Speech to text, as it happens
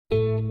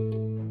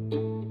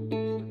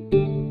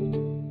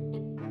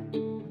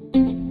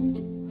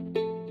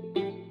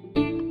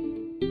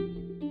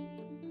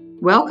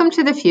Welcome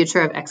to the future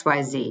of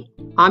XYZ.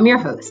 I'm your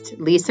host,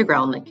 Lisa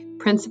Grelnick,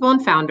 principal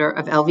and founder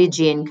of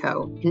LVG &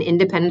 Co., an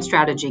independent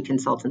strategy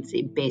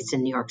consultancy based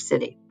in New York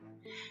City.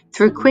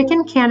 Through quick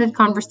and candid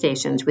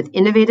conversations with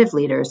innovative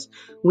leaders,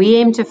 we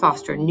aim to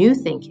foster new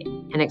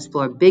thinking and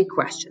explore big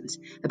questions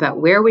about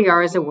where we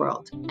are as a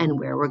world and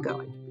where we're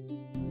going.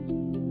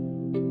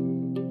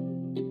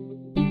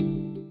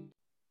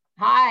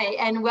 Hi,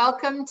 and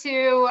welcome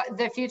to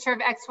the future of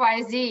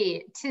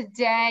XYZ.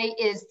 Today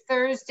is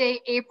Thursday,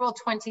 April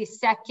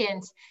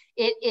 22nd.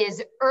 It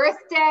is Earth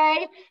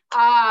Day,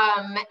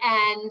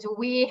 and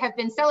we have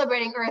been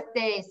celebrating Earth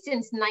Day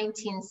since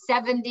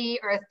 1970.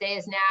 Earth Day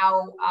is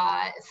now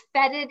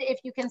feted, if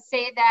you can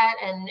say that,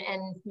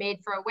 and made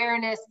for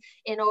awareness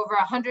in over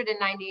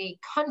 190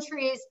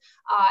 countries,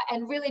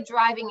 and really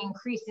driving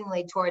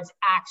increasingly towards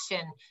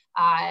action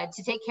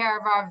to take care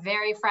of our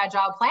very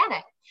fragile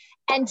planet.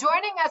 And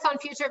joining us on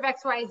Future of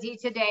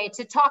XYZ today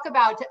to talk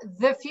about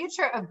the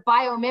future of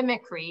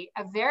biomimicry,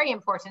 a very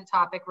important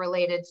topic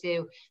related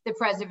to the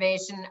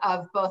preservation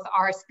of both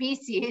our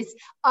species,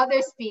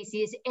 other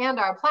species, and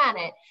our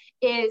planet,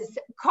 is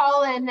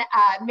Colin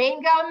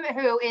Mangham,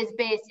 who is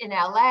based in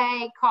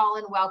LA.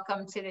 Colin,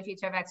 welcome to the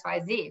Future of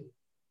XYZ.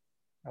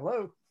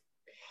 Hello.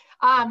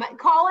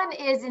 Colin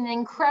is an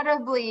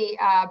incredibly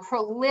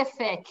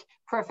prolific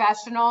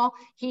professional.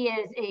 He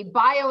is a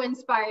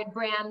bio-inspired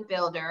brand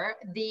builder,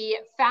 the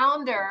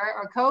founder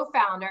or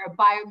co-founder of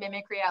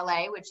Biomimicry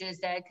LA, which is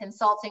a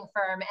consulting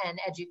firm and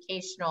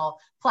educational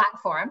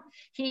platform.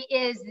 He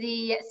is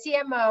the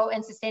CMO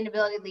and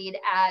sustainability lead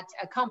at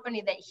a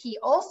company that he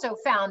also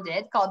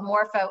founded called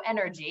Morpho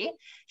Energy.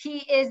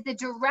 He is the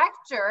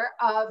director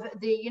of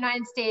the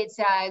United States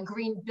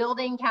Green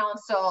Building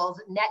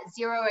Council's Net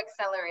Zero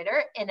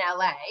Accelerator in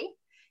LA.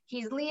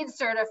 He's LEED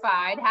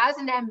certified, has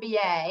an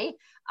MBA,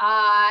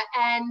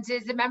 and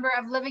is a member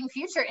of Living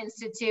Future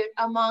Institute,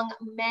 among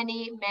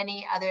many,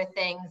 many other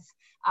things.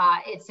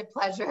 It's a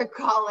pleasure,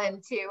 Colin,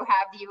 to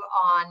have you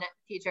on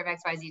Future of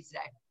XYZ today.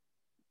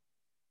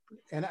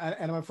 And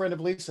I'm a friend of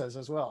Lisa's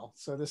as well.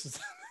 So this is,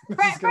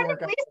 friend of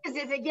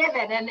Lisa's is a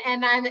given,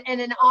 and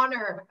an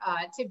honor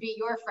to be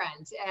your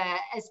friend,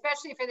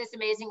 especially for this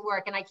amazing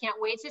work. And I can't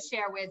wait to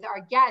share with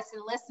our guests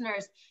and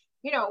listeners,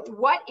 you know,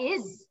 what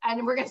is,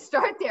 and we're going to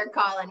start there,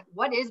 Colin,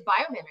 what is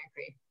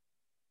biomimicry?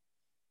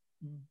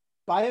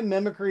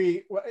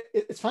 Biomimicry,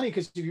 it's funny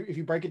because if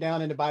you break it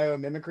down into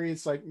biomimicry,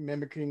 it's like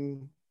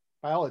mimicking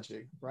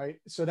biology, right?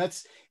 So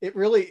it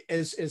really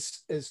is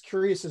as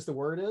curious as the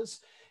word is.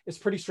 It's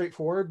pretty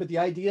straightforward, but the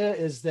idea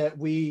is that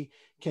we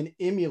can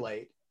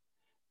emulate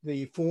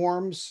the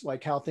forms,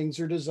 like how things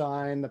are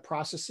designed, the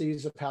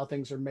processes of how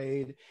things are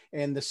made,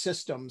 and the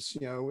systems,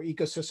 you know,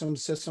 ecosystems,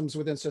 systems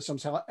within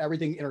systems, how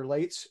everything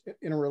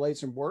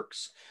interrelates and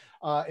works.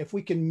 If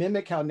we can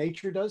mimic how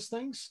nature does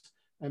things,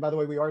 and by the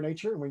way, we are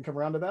nature, and we can come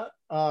around to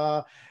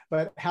that,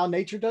 but how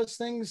nature does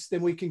things,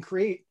 then we can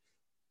create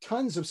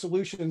tons of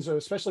solutions,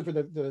 especially for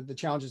the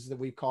challenges that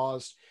we've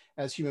caused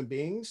as human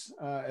beings,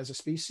 as a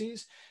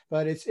species.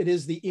 But it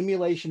is the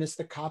emulation, it's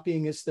the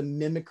copying, it's the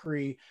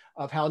mimicry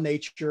of how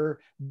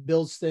nature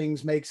builds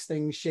things, makes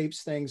things,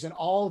 shapes things, and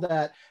all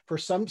that for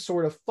some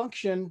sort of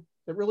function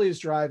that really is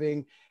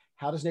driving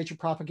how does nature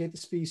propagate the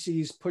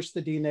species, push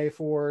the DNA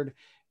forward,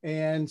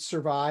 and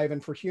survive,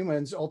 and for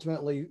humans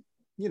ultimately,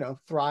 you know,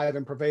 thrive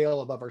and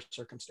prevail above our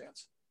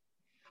circumstance.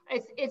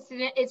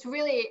 It's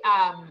really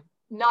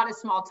not a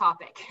small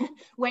topic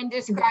when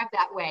described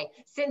that way,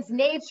 since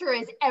nature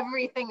is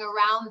everything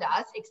around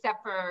us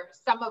except for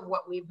some of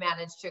what we've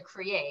managed to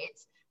create,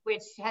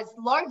 which has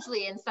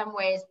largely in some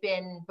ways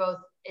been both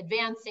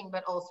advancing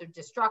but also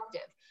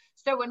destructive.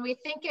 So when we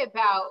think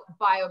about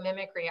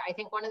biomimicry, I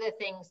think one of the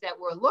things that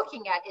we're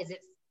looking at is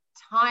its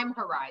time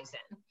horizon.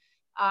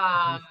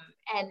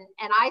 And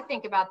I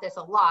think about this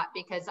a lot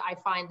because I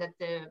find that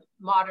the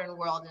modern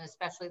world, and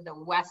especially the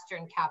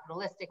Western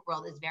capitalistic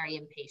world, is very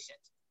impatient.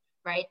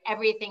 Right,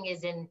 everything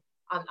is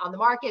on the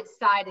market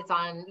side. It's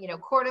on, you know,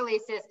 quarterly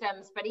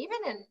systems, but even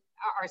in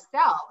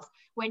ourselves,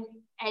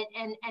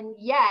 and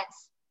yet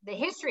the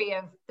history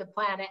of the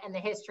planet and the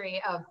history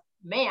of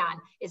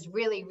man is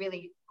really,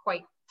 really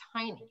quite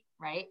tiny.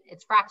 Right,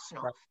 it's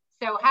fractional. Right.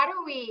 So how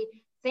do we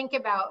think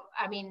about,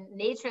 I mean,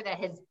 nature that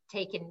has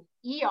taken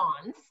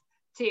eons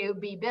to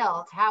be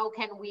built? How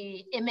can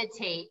we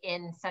imitate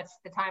in such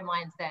the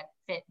timelines that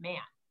fit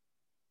man?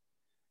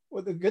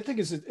 Well, the good thing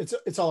is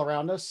it's all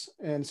around us,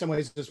 and in some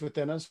ways it's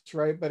within us,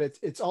 right? But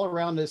it's all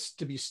around us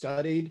to be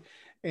studied.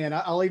 And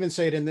I'll even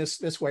say it in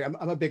this way. I'm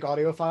a big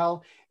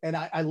audiophile, and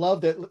I love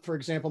that, for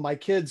example, my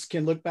kids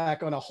can look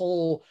back on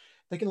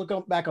they can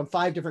look back on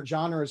 5 different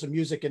genres of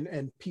music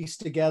and piece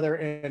together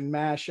and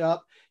mash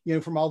up, you know,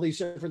 from all these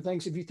different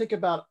things. If you think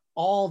about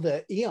all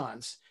the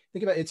eons,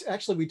 think about it's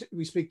actually,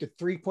 we speak to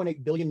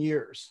 3.8 billion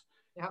years.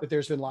 Yep. That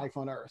there's been life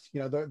on Earth. You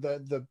know,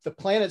 the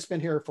planet's been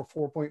here for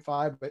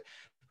 4.5, but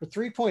for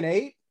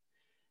 3.8,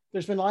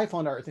 there's been life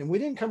on Earth. And we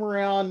didn't come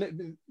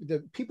around,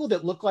 the people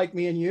that look like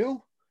me and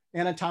you,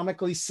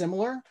 anatomically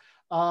similar,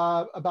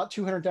 about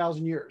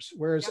 200,000 years.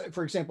 Whereas, yep.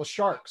 For example,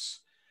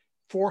 sharks,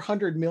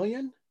 400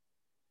 million.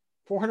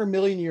 400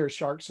 million years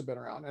sharks have been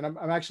around, and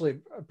I'm actually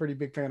a pretty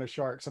big fan of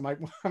sharks. I might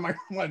want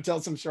to tell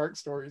some shark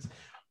stories.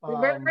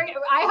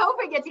 I hope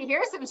we get to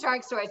hear some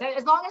shark stories,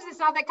 as long as it's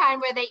not the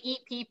kind where they eat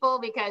people,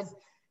 because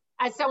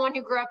as someone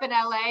who grew up in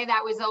LA,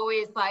 that was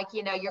always like,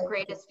 you know, your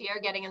greatest fear,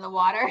 getting in the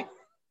water.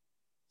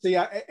 So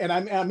yeah, and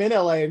I'm in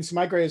LA, and so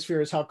my greatest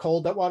fear is how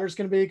cold that water is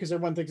going to be, because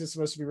everyone thinks it's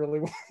supposed to be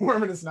really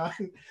warm, and it's not.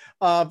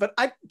 But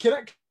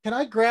can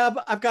I grab?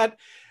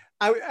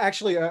 I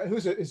actually,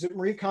 who's it? Is it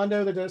Marie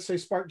Kondo that does say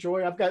spark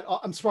joy?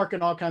 I'm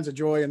sparking all kinds of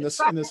joy in this.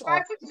 Spark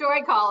some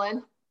joy,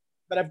 Colin.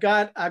 But I've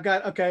got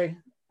okay,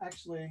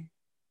 actually,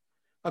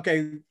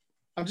 okay.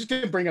 I'm just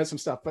going to bring out some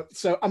stuff. But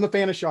so I'm a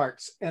fan of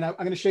sharks, and I'm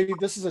going to show you.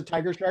 This is a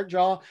tiger shark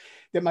jaw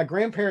that my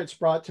grandparents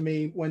brought to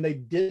me when they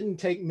didn't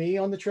take me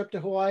on the trip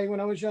to Hawaii when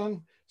I was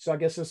young. So I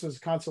guess this was a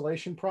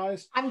consolation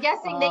prize. I'm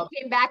guessing they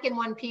came back in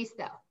one piece,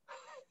 though.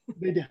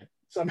 They did.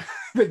 So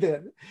they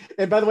did.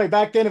 And by the way,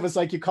 back then it was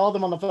like you called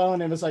them on the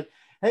phone and it was like,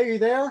 "Hey, are you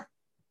there?"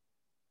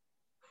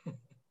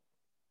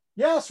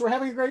 "Yes, we're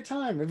having a great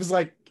time." It was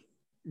like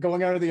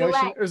going out of the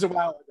ocean. It was a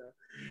while ago.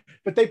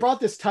 But they brought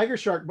this tiger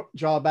shark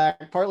jaw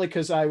back, partly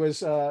because I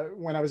was,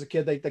 when I was a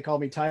kid, they called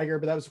me Tiger,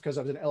 but that was because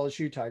I was an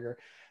LSU Tiger.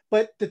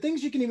 But the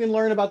things you can even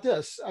learn about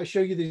this, I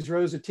show you these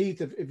rows of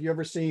teeth. If you've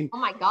ever seen, oh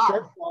my God,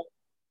 shark,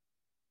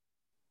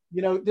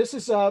 you know, this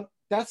is,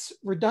 that's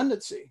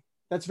redundancy.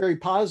 That's very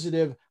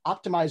positive,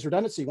 optimized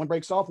redundancy. One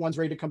breaks off, one's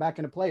ready to come back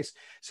into place.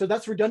 So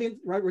that's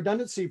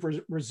redundancy for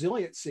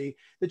resiliency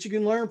that you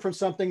can learn from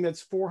something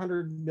that's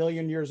 400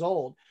 million years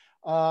old.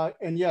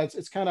 And yeah,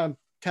 it's kind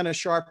of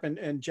sharp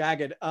and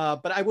jagged.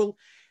 But I will,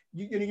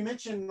 you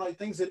mentioned like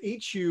things that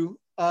eat you.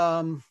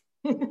 Yeah.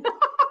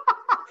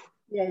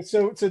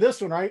 So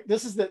this one, right?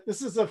 This is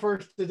the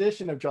first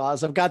edition of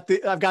Jaws. I've got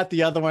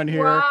the other one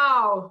here.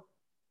 Wow.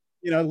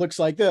 You know, it looks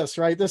like this,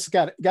 right? This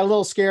got a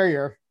little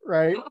scarier,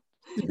 right?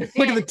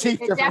 Look at the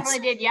teeth. It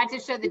definitely did. You had to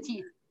show the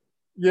teeth.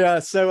 Yeah.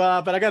 So,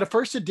 but I got a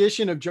first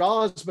edition of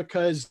Jaws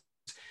because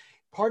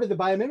part of the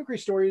biomimicry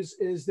stories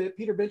is that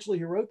Peter Benchley,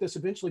 who wrote this,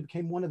 eventually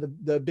became one of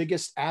the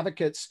biggest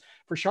advocates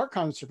for shark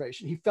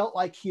conservation. He felt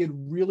like he had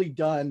really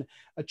done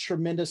a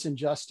tremendous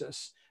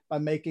injustice by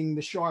making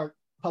the shark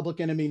public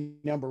enemy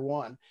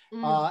 #1.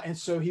 And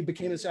so he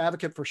became this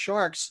advocate for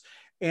sharks.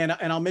 And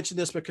I'll mention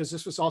this because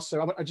this was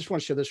also, I just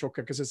want to show this real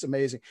quick because it's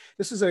amazing.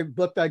 This is a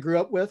book that I grew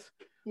up with.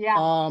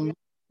 Yeah.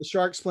 The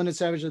Shark, Splendid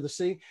Savage of the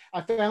Sea. I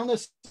found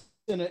this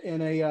in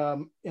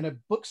a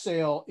book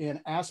sale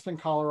in Aspen,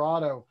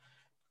 Colorado.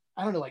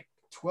 I don't know, like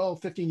 12,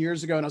 15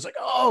 years ago. And I was like,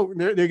 oh,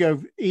 there you go,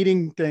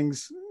 eating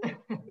things,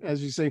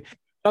 as you see.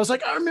 I was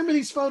like, I remember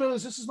these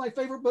photos. This is my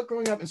favorite book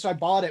growing up. And so I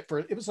bought it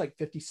it was like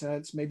 50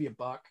 cents, maybe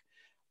 $1.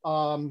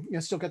 You know,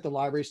 still got the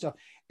library stuff.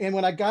 And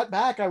when I got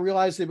back, I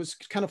realized it was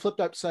kind of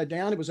flipped upside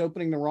down. It was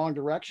opening the wrong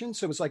direction.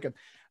 So it was like a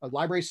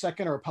library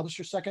second or a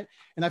publisher second.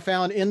 And I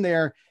found in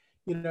there,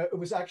 you know, it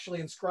was actually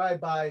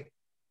inscribed by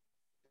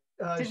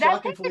Does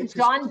that say to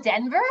John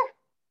Denver?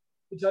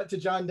 To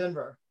John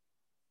Denver.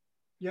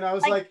 You know, I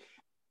was like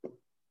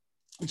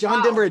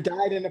John Denver had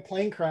died in a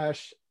plane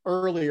crash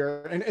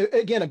earlier. And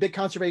again, a big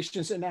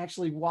conservationist, and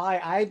actually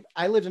why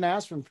I lived in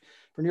Aspen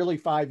for nearly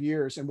 5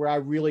 years, and where I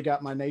really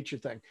got my nature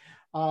thing.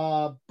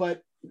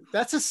 But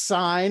that's a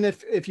sign,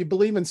 if you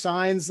believe in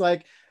signs,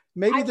 like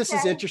maybe this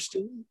is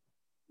interesting,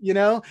 you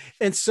know?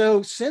 And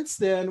so since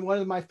then, one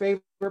of my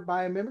favorite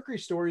biomimicry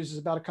stories is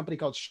about a company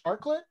called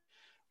Sharklet,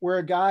 where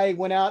a guy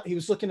went out, he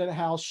was looking at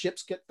how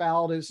ships get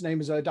fouled. His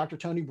name is Dr.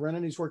 Tony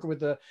Brennan. He's working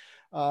with the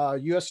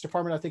U.S.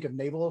 Department, I think, of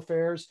Naval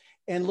Affairs,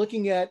 and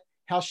looking at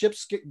how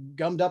ships get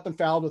gummed up and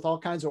fouled with all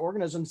kinds of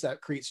organisms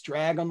that creates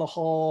drag on the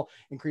hull,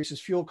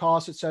 increases fuel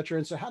costs, et cetera.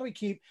 And so how do we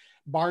keep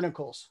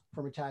barnacles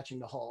from attaching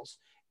to hulls?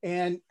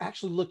 And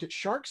actually looked at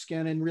shark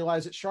skin and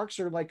realized that sharks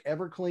are like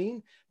ever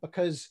clean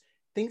because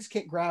things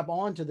can't grab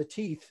onto the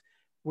teeth,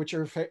 which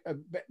are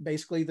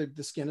basically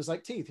the skin is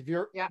like teeth. Have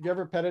you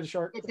ever petted a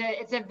shark?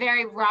 It's a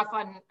very rough,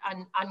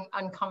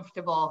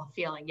 uncomfortable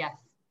feeling. Yes.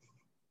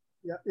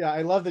 Yeah.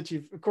 I love that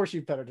of course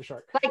you've petted a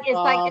shark.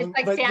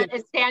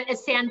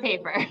 It's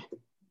sandpaper.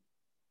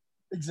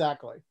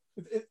 Exactly.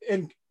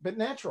 But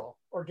natural,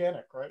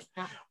 organic, right?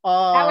 Yeah.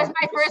 That was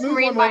my first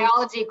marine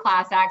biology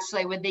class,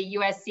 actually, with the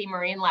USC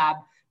Marine Lab,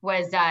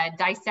 was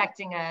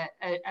dissecting a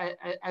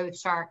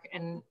shark,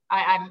 and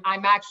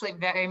I'm actually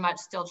very much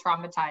still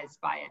traumatized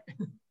by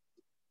it.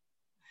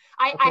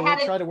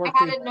 I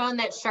hadn't known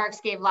that sharks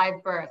gave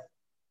live birth.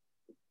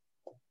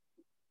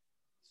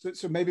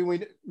 So maybe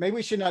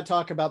we should not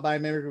talk about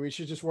biomimicry. We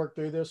should just work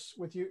through this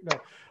with you. No.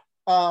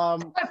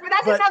 But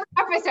that's another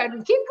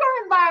episode. Keep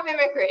going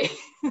biomimicry.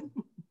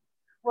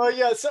 Well,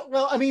 yeah. So,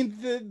 I mean,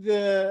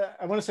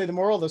 I want to say the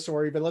moral of the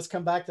story, but let's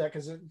come back to that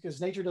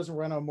because nature doesn't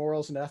run on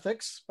morals and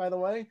ethics. By the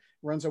way, it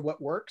runs on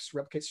what works,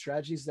 replicates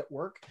strategies that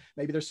work.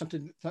 Maybe there's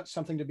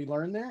something to be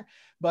learned there.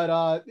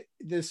 But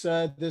this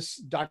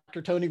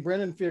Dr. Tony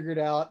Brennan figured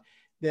out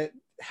that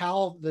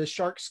how the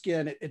shark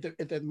skin at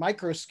the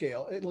micro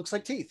scale, it looks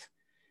like teeth,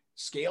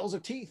 scales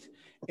of teeth,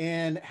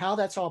 and how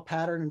that's all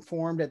patterned and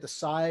formed at the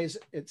size,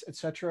 et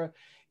cetera,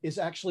 is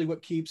actually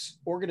what keeps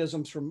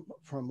organisms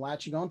from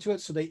latching onto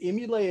it. So they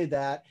emulated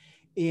that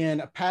in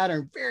a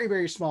pattern, very,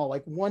 very small,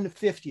 like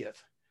 1/50th,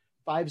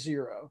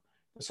 50,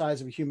 the size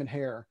of a human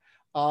hair,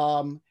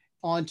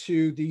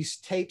 onto these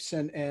tapes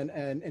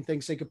and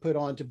things they could put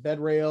onto bed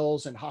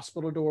rails and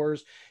hospital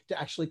doors to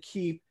actually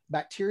keep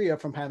bacteria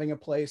from having a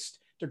place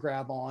to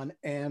grab on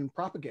and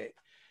propagate.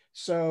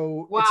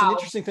 So Wow. it's an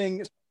interesting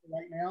thing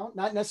right now,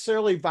 not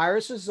necessarily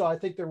viruses. I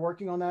think they're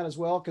working on that as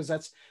well, because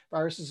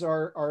viruses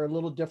are a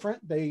little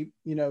different. They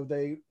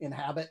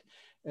inhabit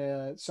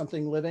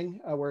something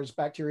living, whereas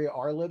bacteria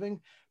are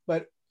living.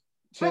 But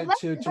to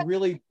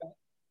really,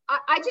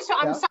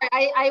 I'm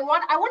sorry. I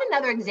want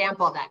another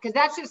example of that, because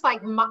that's just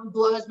like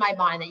blows my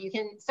mind that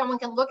someone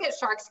can look at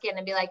shark skin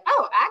and be like,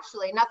 oh,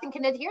 actually nothing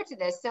can adhere to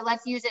this, so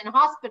let's use it in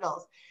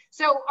hospitals.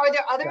 So are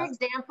there other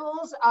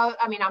examples of,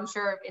 I mean, I'm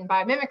sure in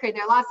biomimicry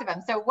there are lots of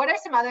them. So what are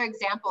some other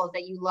examples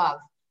that you love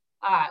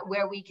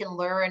where we can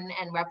learn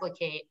and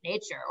replicate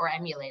nature, or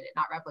emulate it,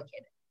 not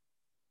replicate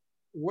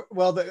it?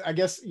 Well, I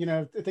guess,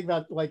 think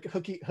about like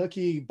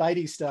hooky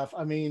bitey stuff.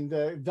 I mean,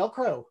 the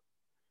Velcro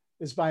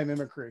is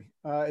biomimicry.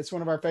 It's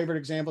one of our favorite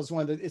examples.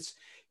 One that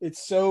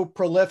it's so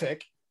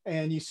prolific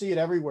and you see it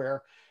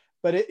everywhere,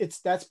 but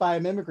that's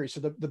biomimicry. So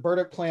the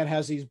burdock plant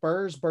has these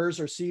burrs. Burrs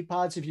are seed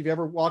pods. If you've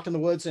ever walked in the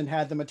woods and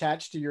had them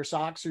attached to your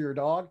socks or your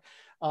dog,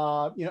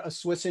 a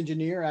Swiss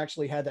engineer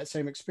actually had that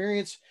same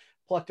experience,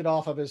 plucked it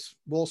off of his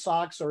wool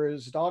socks or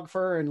his dog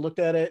fur and looked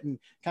at it and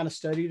kind of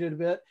studied it a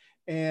bit.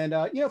 And,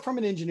 from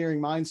an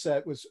engineering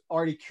mindset, was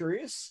already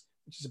curious,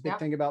 which is a big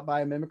thing about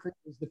biomimicry.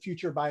 Is the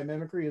future of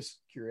biomimicry is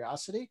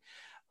curiosity.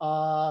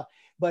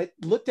 But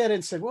looked at it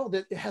and said, well,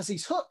 it has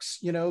these hooks,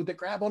 that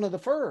grab onto the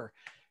fur.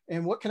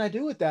 And what can I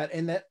do with that?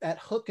 And that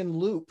hook and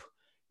loop,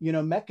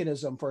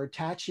 mechanism for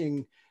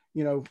attaching,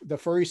 the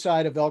furry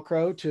side of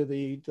Velcro to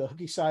the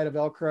hooky side of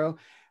Velcro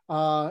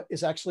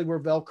is actually where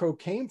Velcro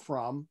came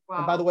from. Wow.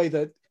 And by the way,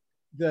 the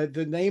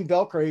name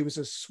Velcro,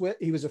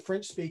 he was a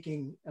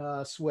French-speaking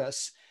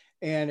Swiss,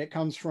 and it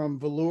comes from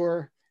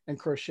velour and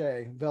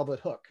crochet, velvet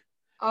hook.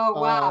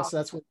 Oh, wow. So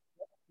that's what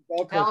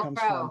Velcro comes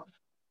from.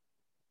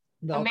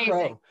 Velcro.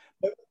 Amazing.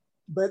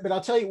 But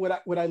I'll tell you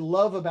what I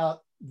love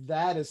about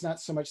that is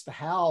not so much the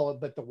how,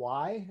 but the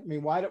why. I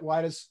mean, why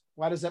does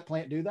that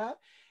plant do that?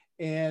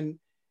 And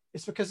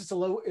it's because it's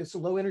a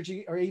low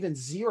energy or even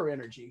zero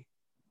energy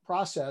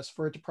process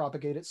for it to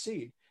propagate its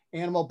seed.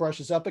 Animal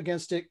brushes up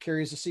against it,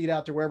 carries the seed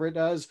out to wherever it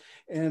does,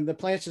 and the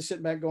plant's just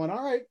sitting back going,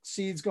 all right,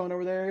 seed's going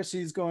over there,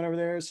 seed's going over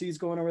there, seed's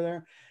going over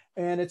there.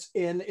 And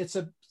it's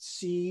a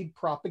seed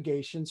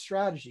propagation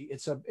strategy.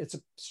 It's a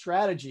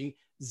strategy,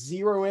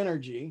 zero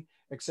energy,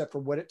 except for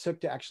what it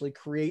took to actually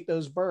create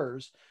those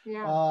burrs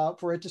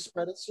for it to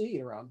spread its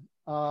seed around.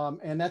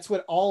 And that's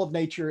what all of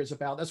nature is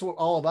about. That's what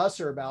all of us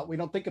are about. We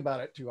don't think about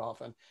it too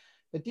often.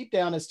 But deep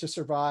down is to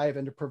survive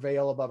and to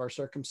prevail above our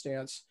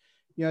circumstance.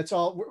 It's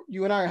all,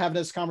 you and I are having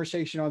this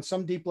conversation on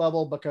some deep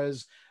level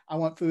because I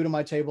want food on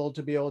my table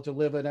to be able to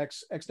live an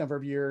X number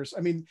of years.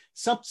 I mean,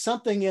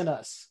 something in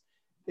us,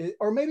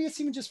 or maybe it's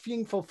even just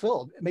being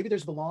fulfilled. Maybe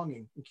there's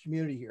belonging and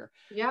community here.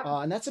 Yeah.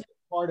 And that's a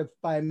part of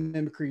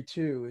biomimicry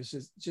too,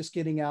 is just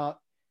getting out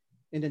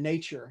into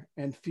nature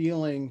and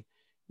feeling,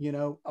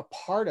 a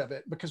part of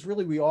it, because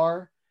really we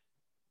are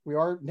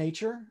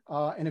nature.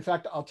 And in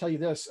fact, I'll tell you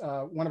this,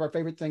 one of our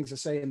favorite things to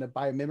say in the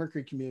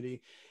biomimicry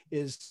community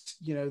is,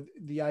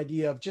 the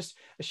idea of just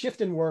a shift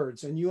in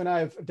words. And you and I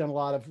have done a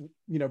lot of,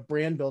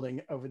 brand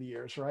building over the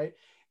years, right?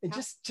 And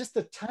just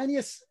the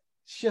tiniest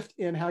shift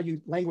in how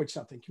you language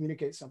something,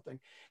 communicate something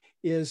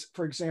is,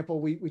 for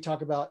example, we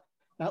talk about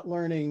not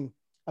learning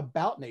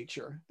about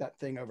nature, that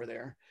thing over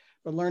there,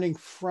 but learning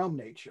from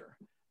nature,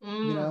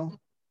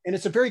 and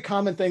it's a very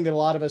common thing that a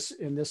lot of us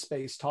in this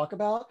space talk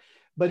about,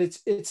 but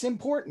it's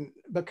important,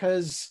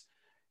 because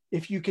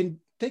if you can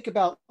think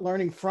about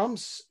learning from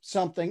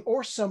something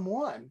or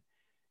someone,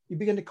 you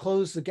begin to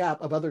close the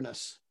gap of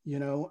otherness,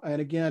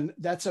 and again,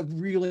 that's a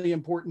really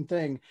important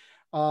thing.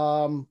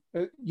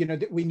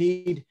 That we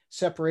need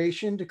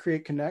separation to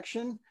create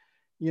connection.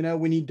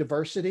 We need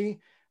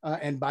diversity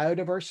and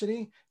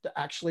biodiversity to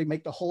actually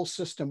make the whole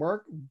system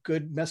work.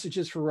 Good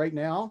messages for right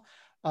now.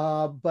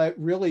 But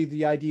really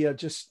the idea of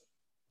just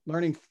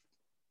learning,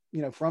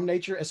 from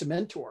nature as a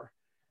mentor,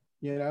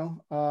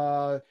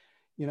 not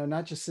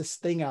just this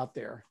thing out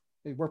there.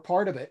 We're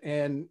part of it.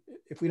 And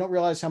if we don't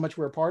realize how much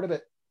we're a part of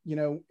it,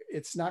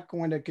 it's not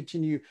going to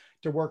continue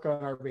to work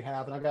on our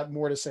behalf. And I've got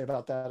more to say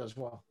about that as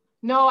well.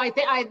 No, I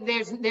think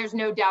there's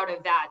no doubt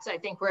of that. I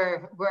think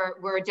we're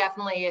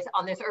definitely,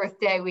 on this Earth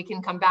Day, we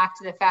can come back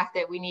to the fact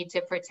that we need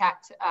to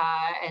protect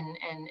and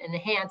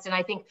enhance. And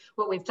I think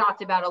what we've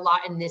talked about a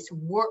lot in this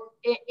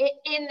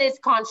in this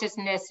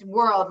consciousness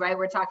world, right?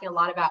 We're talking a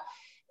lot about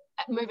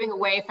moving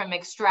away from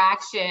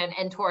extraction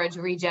and towards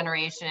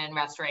regeneration and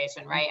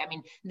restoration, right? I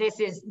mean, this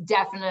is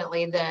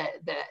definitely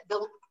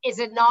is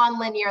a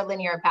non-linear,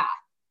 linear path.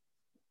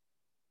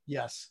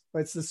 Yes,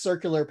 it's the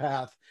circular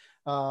path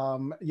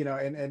You know,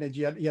 and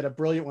you had a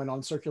brilliant one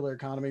on circular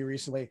economy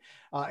recently,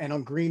 and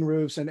on green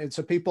roofs. And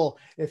so people,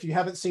 if you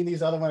haven't seen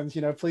these other ones,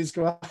 you know, please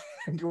go out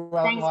and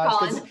Thanks, watch,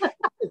 Colin.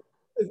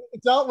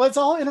 it's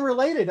all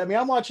interrelated. I mean,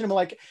 I'm watching them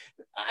like,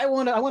 I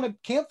want to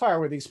campfire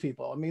with these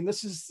people. I mean,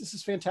 this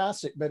is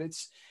fantastic, but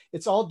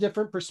it's all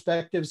different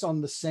perspectives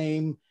on the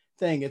same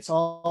thing. It's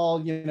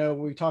all, you know,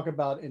 we talk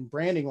about in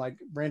branding, like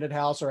branded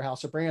house or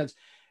house of brands.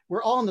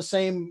 We're all in the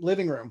same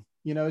living room.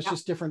 You know, it's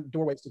just different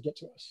doorways to get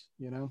to us,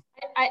 you know?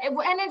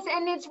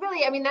 And it's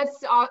really, I mean,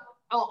 that's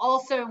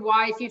also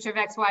why Future of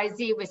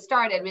XYZ was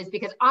started, was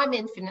because I'm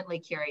infinitely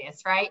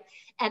curious, right?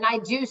 And I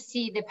do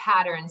see the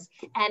patterns,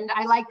 and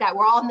I like that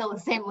we're all in the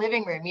same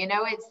living room, you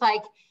know? It's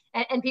like,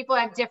 and people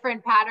have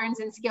different patterns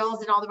and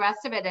skills and all the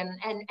rest of it.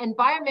 And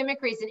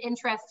biomimicry is an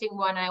interesting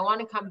one. And I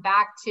want to come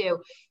back to,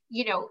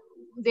 you know,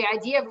 the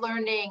idea of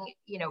learning,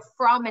 you know,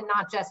 from and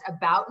not just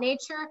about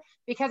nature,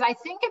 because I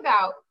think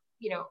about,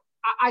 you know,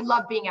 I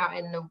love being out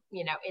in the,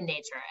 you know, in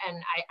nature,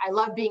 and I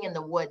love being in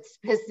the woods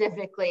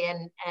specifically,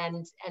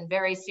 and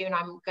very soon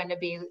I'm going to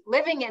be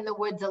living in the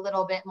woods a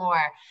little bit more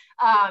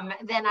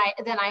than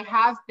I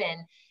have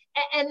been,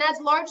 and that's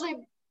largely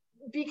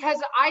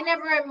because I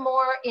never am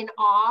more in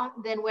awe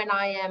than when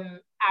I am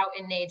out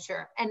in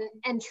nature.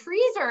 And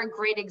trees are a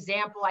great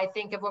example, I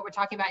think, of what we're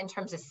talking about in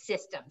terms of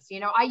systems. You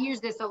know, I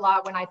use this a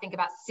lot when I think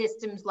about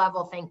systems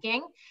level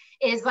thinking,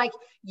 is like,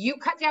 you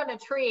cut down a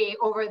tree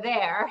over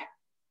there,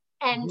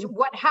 and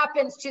what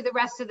happens to the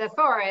rest of the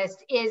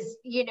forest is,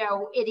 you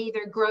know, it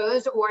either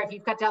grows, or if you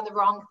cut down the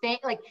wrong thing,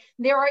 like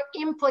there are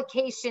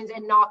implications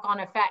and knock-on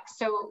effects.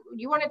 So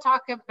you want to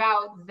talk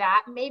about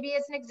that maybe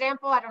as an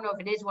example? I don't know if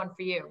it is one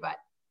for you, but.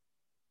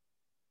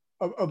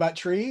 About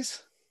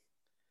trees?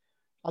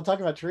 I'll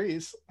talk about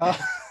trees. I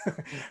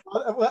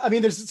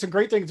mean, there's some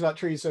great things about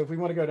trees. So if we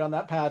want to go down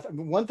that path, I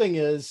mean, one thing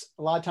is,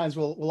 a lot of times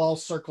we'll all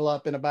circle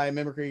up in a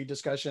biomimicry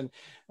discussion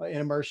in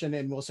immersion,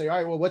 and we'll say, all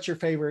right, well, what's your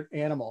favorite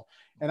animal?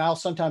 And I'll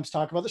sometimes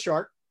talk about the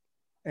shark,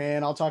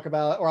 and I'll talk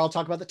about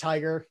the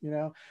tiger, you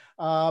know,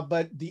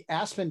 but the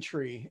aspen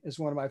tree is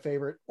one of my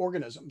favorite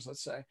organisms,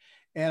 let's say.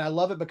 And I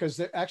love it because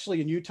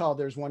actually in Utah,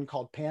 there's one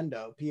called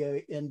Pando,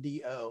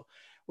 Pando,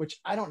 which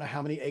I don't know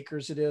how many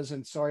acres it is.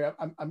 And sorry,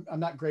 I'm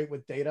not great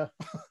with data.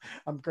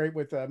 I'm great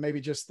with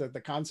maybe just the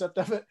concept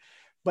of it.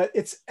 But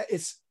it's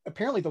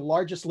apparently the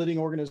largest living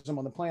organism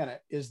on the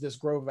planet is this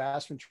grove of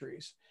aspen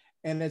trees.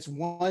 And it's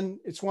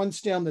one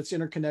stem that's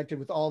interconnected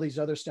with all these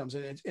other stems.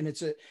 And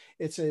it's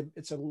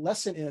a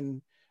lesson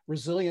in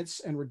resilience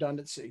and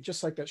redundancy,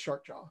 just like that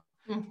shark jaw.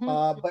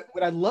 But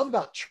what I love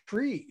about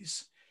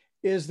trees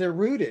is they're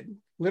rooted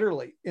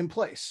literally in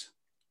place.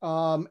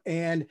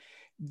 And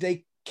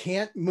they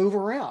can't move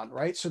around,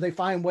 right? So they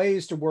find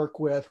ways to work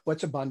with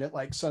what's abundant,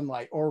 like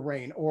sunlight or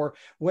rain or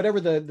whatever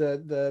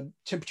the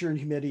temperature and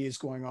humidity is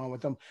going on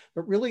with them.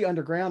 But really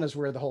underground is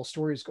where the whole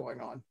story is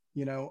going on.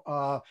 You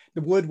know,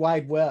 the wood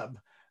wide web,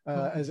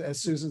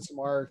 as Susan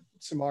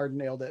Simard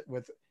nailed it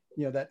with,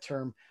 you know, that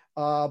term.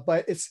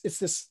 But it's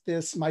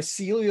this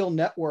mycelial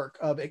network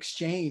of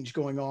exchange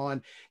going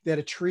on, that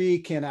a tree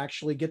can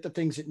actually get the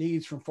things it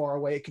needs from far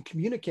away. It can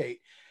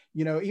communicate.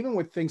 You know, even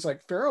with things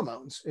like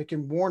pheromones, it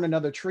can warn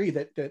another tree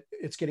that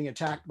it's getting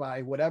attacked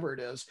by whatever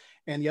it is,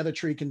 and the other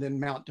tree can then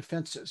mount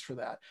defenses for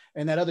that.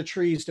 And that other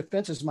tree's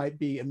defenses might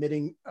be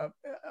emitting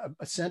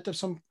a scent of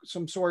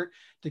some sort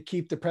to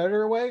keep the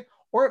predator away,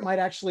 or it might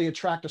actually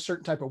attract a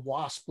certain type of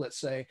wasp, let's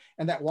say,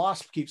 and that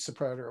wasp keeps the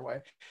predator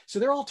away. So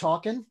they're all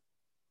talking,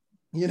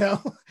 you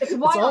know, it's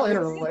all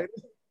interrelated.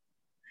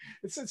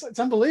 It's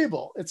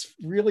unbelievable.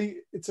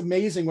 It's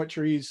amazing what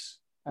trees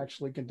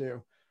actually can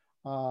do.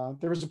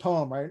 There was a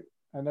poem, right?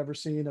 I've never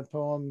seen a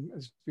poem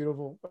as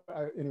beautiful.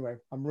 Anyway,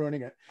 I'm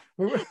ruining it.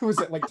 Who was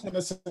it, like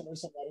Tennyson or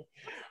somebody?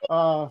 I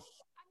mean,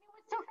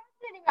 what's so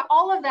fascinating about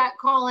all of that,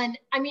 Colin,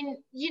 I mean,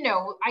 you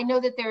know, I know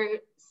that there are,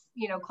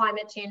 you know,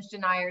 climate change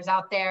deniers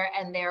out there,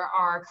 and there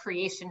are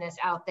creationists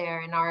out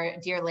there in our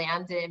dear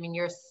land. I mean,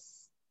 you're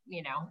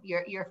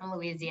from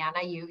Louisiana.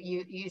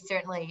 You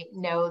certainly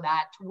know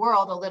that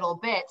world a little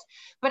bit.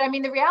 But I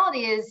mean, the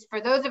reality is,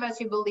 for those of us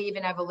who believe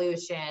in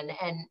evolution,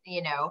 and,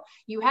 you know,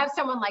 you have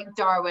someone like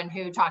Darwin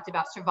who talked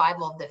about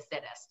survival of the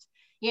fittest.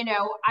 You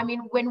know, I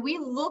mean, when we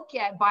look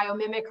at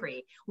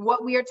biomimicry,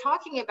 what we are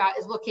talking about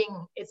is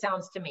looking, it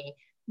sounds to me,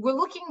 we're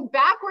looking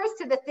backwards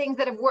to the things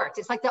that have worked.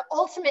 It's like the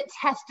ultimate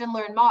test and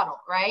learn model,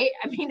 right?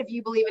 I mean, if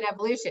you believe in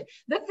evolution,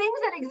 the things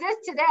that exist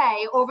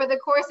today over the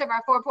course of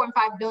our 4.5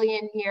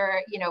 billion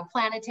year, you know,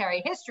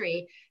 planetary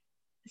history,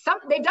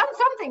 they've done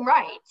something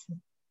right.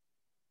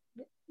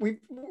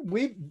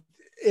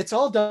 It's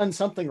all done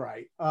something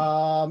right.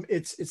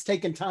 It's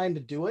taken time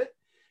to do it,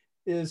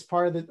 is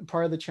part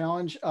of the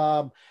challenge.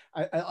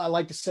 I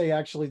like to say,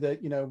 actually,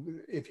 that, you know,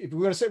 if we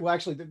want to say, well,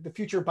 actually, the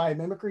future of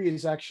biomimicry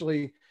is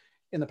actually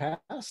in the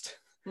past.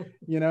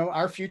 You know,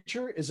 our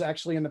future is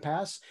actually in the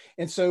past.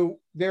 And so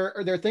there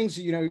are things,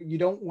 you know, you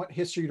don't want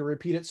history to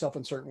repeat itself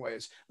in certain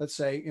ways. Let's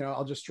say, you know,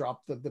 I'll just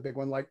drop the big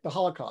one, like the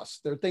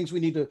Holocaust. There are things we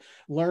need to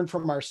learn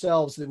from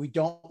ourselves that we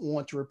don't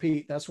want to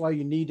repeat. That's why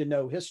you need to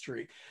know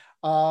history.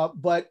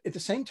 But at the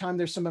same time,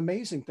 there's some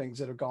amazing things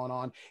that have gone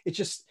on. It's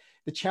just,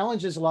 the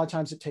challenge is a lot of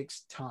times it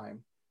takes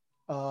time.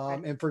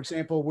 And for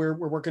example, we're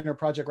working on a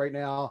project right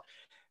now,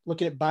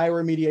 looking at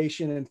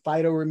bioremediation and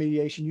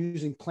phytoremediation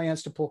using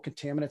plants to pull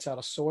contaminants out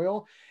of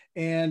soil.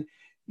 And,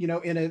 you know,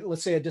 in a,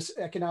 let's say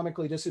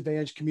economically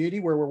disadvantaged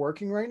community where we're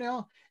working right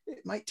now,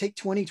 it might take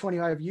 20,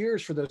 25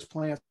 years for those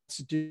plants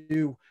to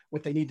do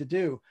what they need to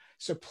do.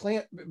 So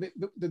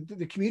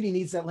the community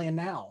needs that land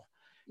now,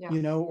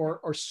 you know,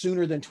 or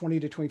sooner than 20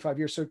 to 25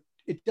 years. So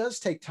it does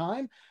take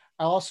time.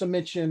 I also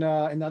mentioned,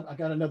 and I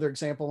got another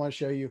example I want to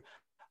show you,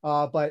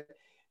 but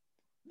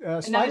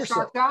spider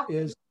silk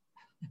is,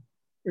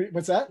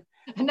 what's that?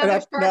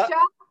 Another shark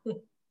jaw?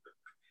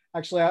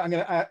 Actually,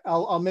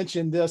 I'll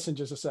mention this in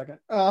just a second.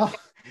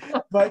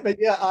 But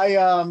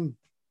yeah,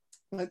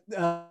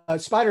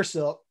 spider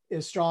silk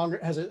is stronger,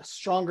 has a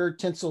stronger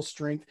tensile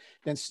strength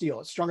than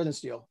steel. It's stronger than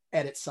steel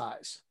at its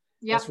size.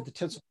 Yeah, that's what the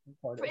tensile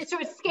part is. So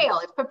it's scale,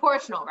 it's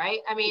proportional, right?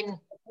 I mean,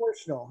 it's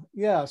proportional.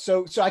 Yeah.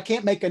 So I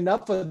can't make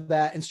enough of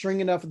that and string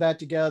enough of that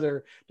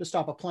together to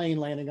stop a plane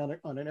landing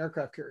on an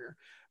aircraft carrier.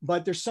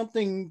 But there's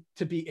something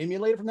to be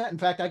emulated from that. In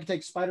fact, I could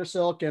take spider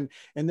silk and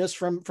this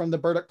from the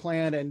burdock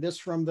plant and this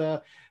from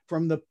the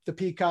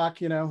peacock,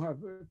 you know,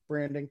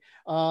 branding,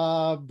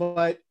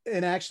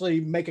 and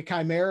actually make a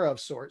chimera of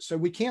sorts. So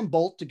we can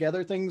bolt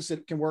together things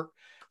that can work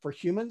for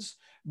humans.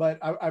 But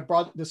I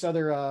brought this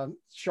other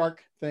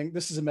shark thing.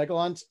 This is a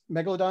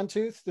megalodon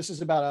tooth. This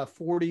is about a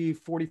 40,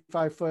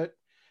 45 foot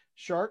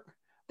shark.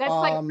 That's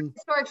like a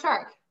prehistoric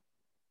shark.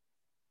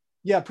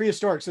 Yeah,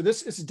 prehistoric. So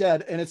this is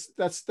dead, and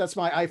that's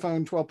my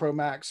iPhone 12 Pro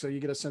Max. So you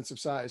get a sense of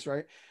size,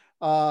 right?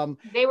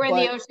 They were in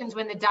the oceans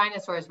when the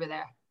dinosaurs were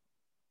there.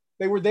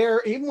 They were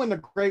there even when the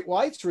great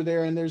whites were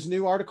there, and there's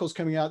new articles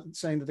coming out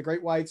saying that the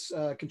great whites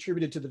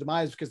contributed to the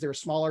demise because they were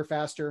smaller,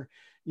 faster,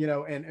 you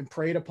know, and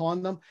preyed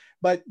upon them.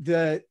 But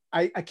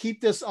I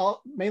keep this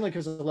all mainly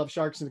because I love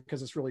sharks and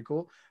because it's really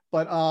cool.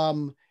 But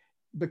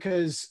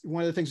because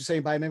one of the things you say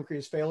in biomimicry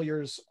is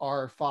failures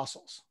are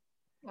fossils.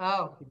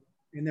 Oh.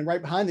 And then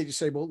right behind it, you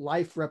say, well,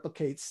 life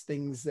replicates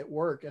things that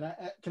work. And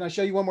can I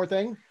show you one more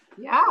thing?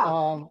 Yeah. I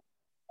don't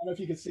know if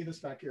you can see this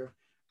back here,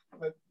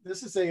 but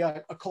this is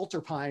a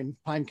coulter pine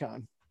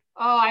cone.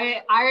 Oh,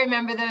 I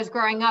remember those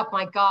growing up.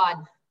 My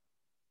God.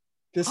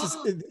 This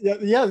is,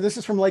 yeah, this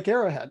is from Lake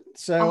Arrowhead.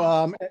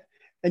 So,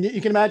 and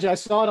you can imagine, I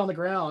saw it on the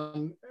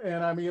ground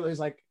and I immediately was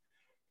like,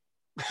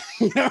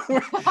 you know,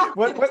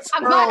 what squirrels,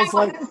 I'm glad I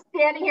wasn't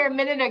standing here a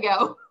minute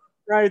ago.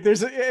 Right,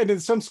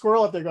 there's some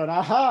squirrel up there going,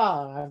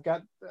 aha, I've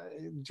got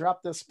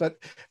dropped this. But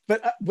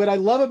what I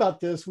love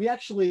about this, we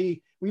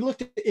looked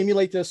to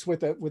emulate this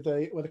with a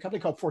company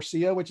called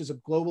Forcia, which is a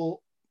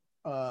global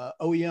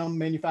OEM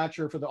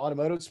manufacturer for the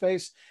automotive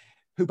space.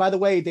 Who, by the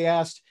way, they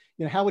asked,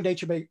 you know, how would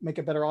nature make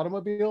a better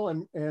automobile?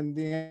 And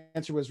the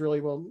answer was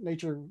really, well,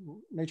 nature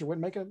wouldn't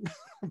make a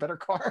better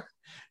car.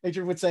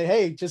 Nature would say,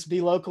 hey, just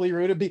be locally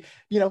rooted,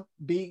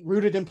 be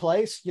rooted in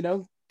place, you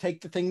know.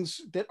 Take the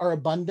things that are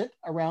abundant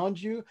around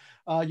you.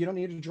 You don't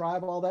need to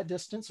drive all that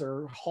distance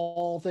or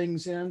haul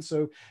things in.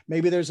 So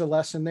maybe there's a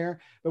lesson there.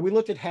 But we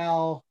looked at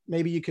how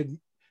maybe you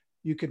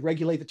could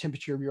regulate the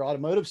temperature of your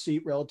automotive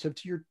seat relative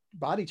to your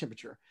body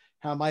temperature.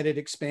 How might it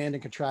expand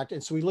and contract?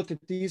 And so we looked at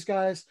these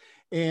guys,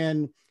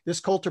 and this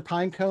coulter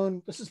pine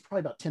cone, this is probably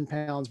about 10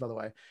 pounds, by the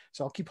way.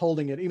 So I'll keep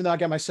holding it, even though I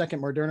got my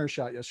second Moderna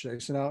shot yesterday.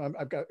 So now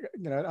I've got,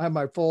 you know, I have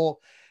my full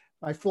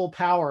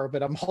power,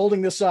 but I'm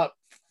holding this up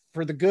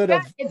for the good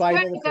of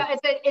biomimicry.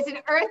 It's an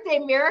Earth Day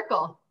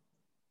miracle.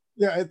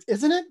 Yeah,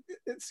 isn't it?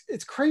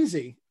 It's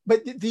crazy.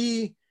 But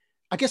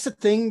I guess the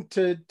thing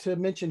to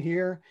mention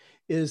here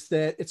is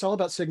that it's all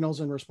about signals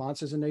and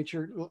responses in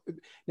nature.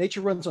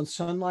 Nature runs on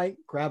sunlight,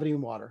 gravity,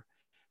 and water,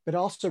 but it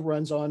also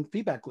runs on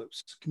feedback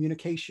loops,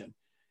 communication.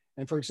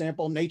 And for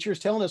example, nature is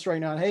telling us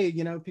right now, hey,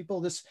 you know,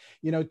 people, this,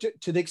 you know,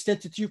 to the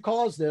extent that you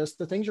cause this,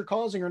 the things you're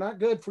causing are not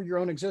good for your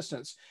own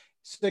existence.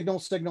 Signal,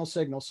 signal,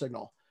 signal,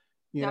 signal.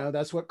 You know,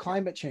 that's what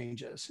climate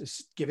change is.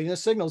 It's giving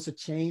us signals to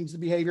change the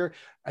behavior,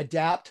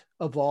 adapt,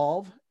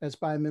 evolve, as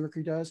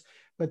biomimicry does.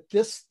 But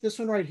this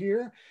one right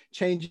here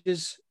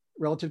changes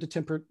relative to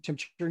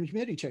temperature and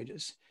humidity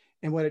changes.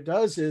 And what it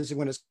does is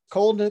when it's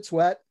cold and it's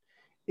wet,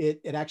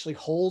 it actually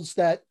holds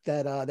that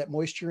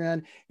moisture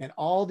in, and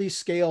all these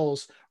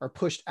scales are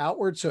pushed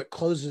outward, so it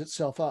closes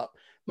itself up.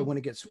 But when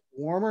it gets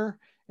warmer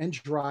and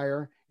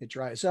drier, it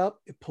dries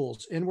up, it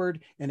pulls inward,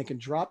 and it can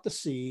drop the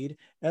seed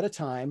at a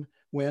time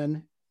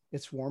when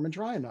it's warm and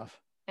dry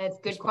enough. It's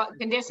good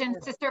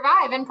conditions to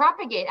survive and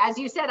propagate. As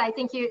you said, I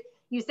think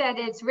you said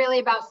it's really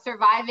about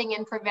surviving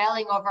and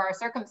prevailing over our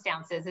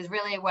circumstances is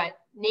really what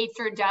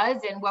nature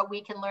does and what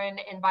we can learn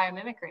in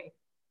biomimicry.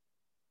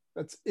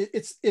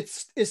 It's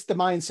the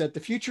mindset. The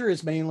future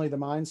is mainly the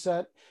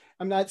mindset.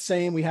 I'm not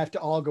saying we have to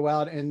all go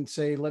out and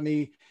say, let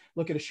me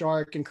look at a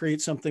shark and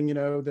create something, you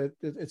know, that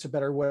it's a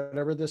better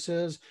whatever this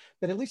is,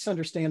 but at least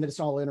understand that it's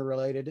all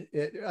interrelated.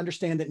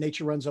 Understand that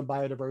nature runs on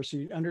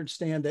biodiversity.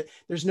 Understand that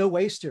there's no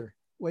waste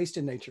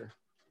in nature.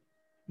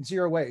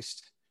 Zero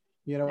waste.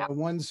 You know,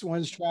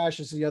 one's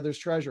trash is the other's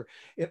treasure.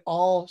 It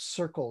all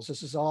circles.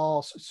 This is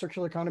all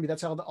circular economy.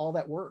 That's how all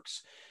that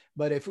works.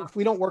 But if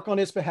we don't work on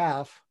its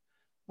behalf,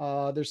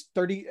 there's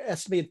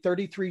estimated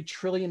 $33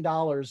 trillion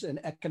in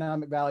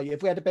economic value,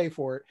 if we had to pay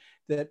for it,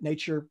 that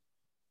nature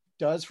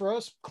does for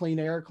us. Clean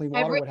air, clean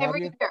water, what have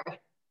you.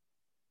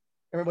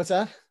 What's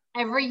that?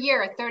 Every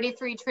year,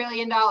 $33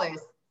 trillion.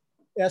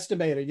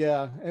 Estimated,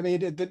 yeah. I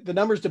mean, the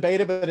number's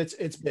debated, but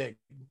it's big,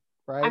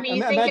 right? I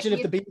mean, imagine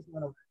if the bees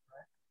went over.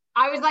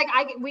 I was like,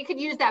 we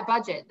could use that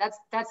budget.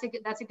 That's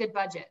a good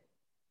budget.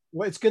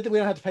 Well, it's good that we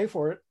don't have to pay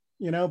for it,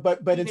 you know.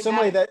 But in some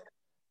way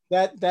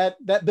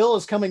that bill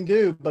is coming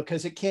due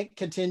because it can't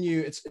continue.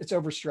 It's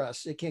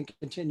overstressed. It can't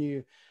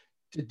continue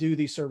to do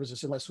these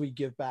services unless we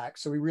give back.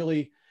 So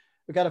we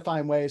got to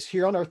find ways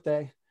here on Earth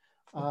Day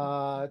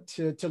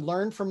to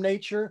learn from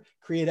nature,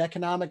 create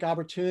economic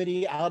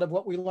opportunity out of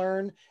what we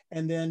learn,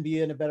 and then be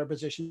in a better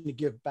position to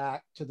give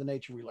back to the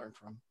nature we learn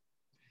from.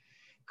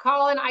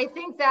 Colin, I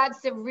think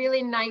that's a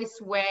really nice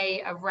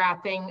way of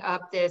wrapping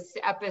up this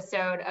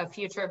episode of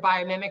Future of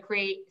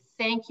Biomimicry.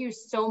 Thank you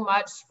so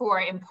much for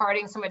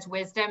imparting so much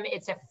wisdom.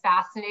 It's a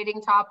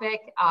fascinating topic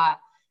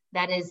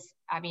that is,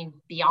 I mean,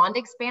 beyond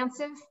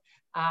expansive.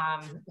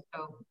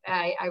 So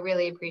I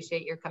really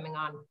appreciate your coming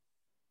on.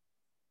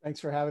 Thanks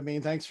for having me.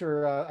 Thanks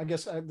for, I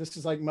guess this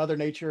is like Mother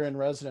Nature in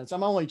residence.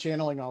 I'm only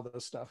channeling all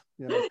this stuff.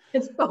 You know?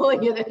 It's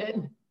pulling it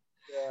in.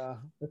 Yeah,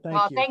 but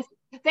thank you.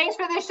 Thanks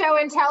for the show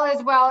and tell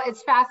as well.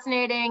 It's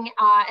fascinating.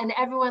 And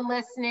everyone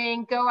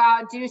listening, go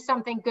out, do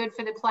something good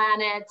for the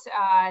planet.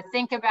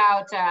 Think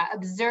about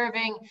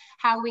observing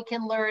how we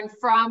can learn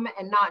from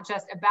and not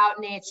just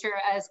about nature,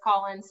 as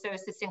Colin so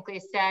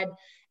succinctly said.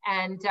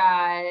 And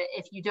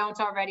if you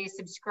don't already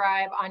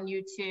subscribe on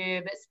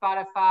YouTube,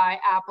 Spotify,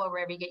 Apple,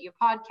 wherever you get your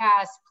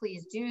podcasts,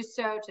 please do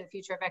so to the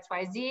Future of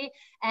XYZ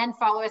and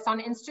follow us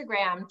on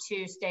Instagram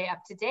to stay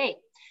up to date.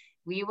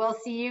 We will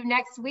see you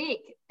next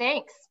week.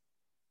 Thanks.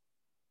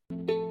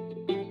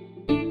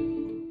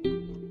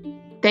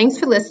 Thanks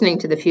for listening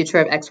to the Future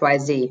of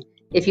XYZ.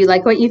 If you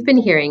like what you've been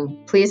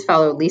hearing, please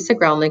follow Lisa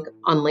Grelnick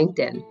on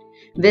LinkedIn.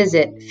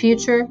 Visit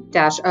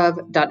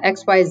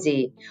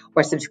future-of.xyz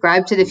or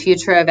subscribe to the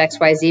Future of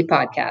XYZ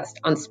podcast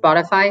on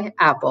Spotify,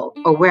 Apple,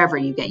 or wherever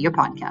you get your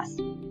podcasts.